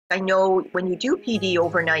I know when you do PD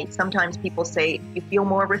overnight, sometimes people say you feel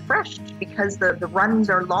more refreshed because the runs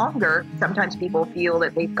are longer. Sometimes people feel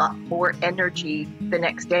that they've got more energy the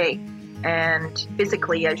next day. And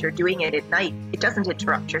physically, as you're doing it at night, it doesn't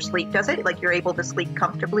interrupt your sleep, does it? Like you're able to sleep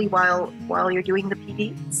comfortably while you're doing the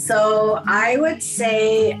PD? So I would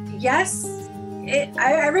say yes.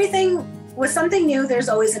 Everything with something new, there's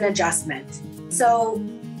always an adjustment. So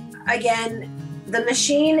again, the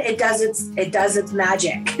machine, it does its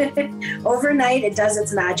magic. Overnight, it does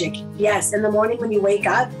its magic. Yes, in the morning when you wake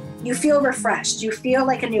up, you feel refreshed. You feel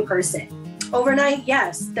like a new person. Overnight,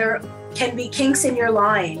 yes, there can be kinks in your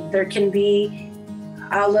line. There can be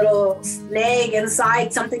a little snag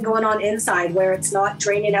inside, something going on inside where it's not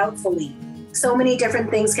draining out fully. So many different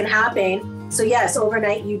things can happen. So yes,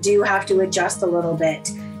 overnight, you do have to adjust a little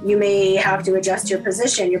bit. You may have to adjust your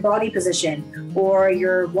position, your body position, or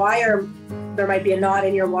your wire. There might be a knot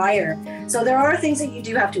in your wire. So there are things that you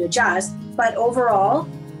do have to adjust, but overall,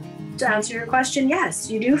 to answer your question,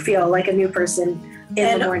 yes, you do feel like a new person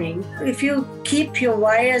in the morning. If you keep your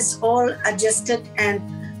wires all adjusted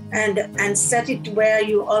and set it where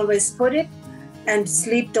you always put it and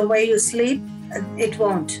sleep the way you sleep, it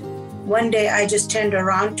won't. One day I just turned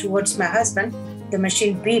around towards my husband, the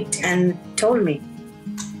machine beeped and told me,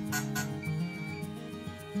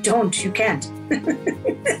 don't, you can't.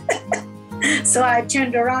 So I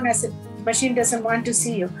turned around, I said, machine doesn't want to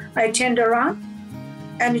see you. I turned around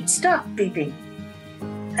and it stopped beeping.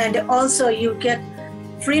 And also you get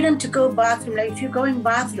freedom to go bathroom. Like if you're going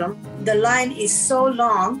bathroom, the line is so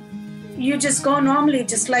long, you just go normally,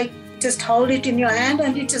 just hold it in your hand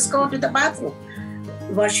and you just go to the bathroom.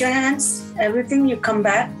 Wash your hands, everything, you come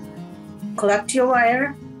back, collect your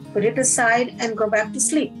wire, put it aside and go back to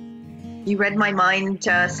sleep. You read my mind,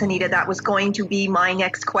 Sunita. That was going to be my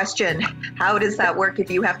next question. How does that work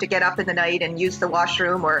if you have to get up in the night and use the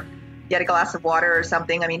washroom or get a glass of water or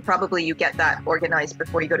something? I mean, probably you get that organized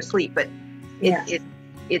before you go to sleep, but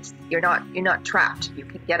you're not trapped. You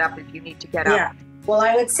can get up if you need to get up. Well,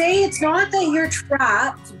 I would say it's not that you're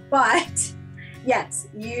trapped, but yes,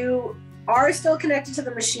 you are still connected to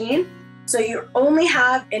the machine. So you only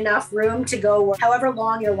have enough room to go however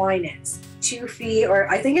long your line is. 2 feet, or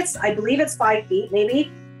I believe it's 5 feet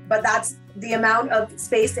maybe, but that's the amount of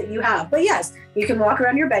space that you have. But yes, you can walk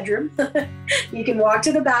around your bedroom. You can walk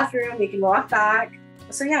to the bathroom, you can walk back.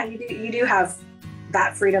 So yeah, you do have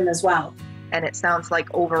that freedom as well. And it sounds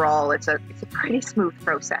like overall it's a pretty smooth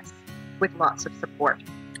process with lots of support.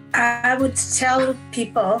 I would tell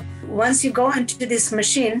people, once you go into this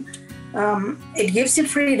machine, it gives you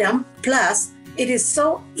freedom, plus it is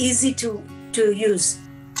so easy to use.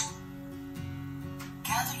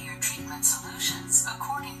 Gather your treatment solutions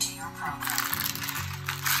according to your program.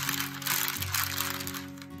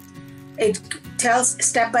 It tells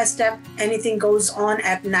step by step, anything goes on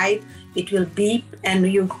at night, it will beep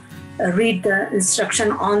and you read the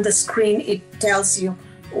instruction on the screen. It tells you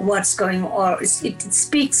what's going on. It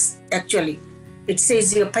speaks actually. It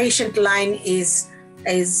says your patient line is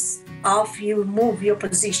off, you move your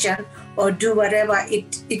position or do whatever,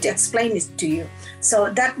 it explains it to you. So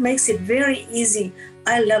that makes it very easy.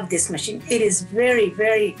 I love this machine. It is very,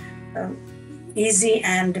 very easy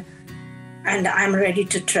and I'm ready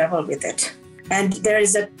to travel with it. And there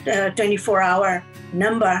is a 24-hour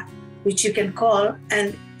number which you can call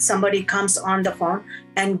and somebody comes on the phone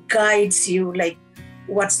and guides you like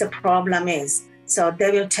what's the problem is. So they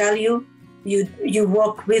will tell you, you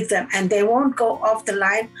work with them and they won't go off the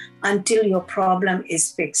line until your problem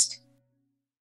is fixed.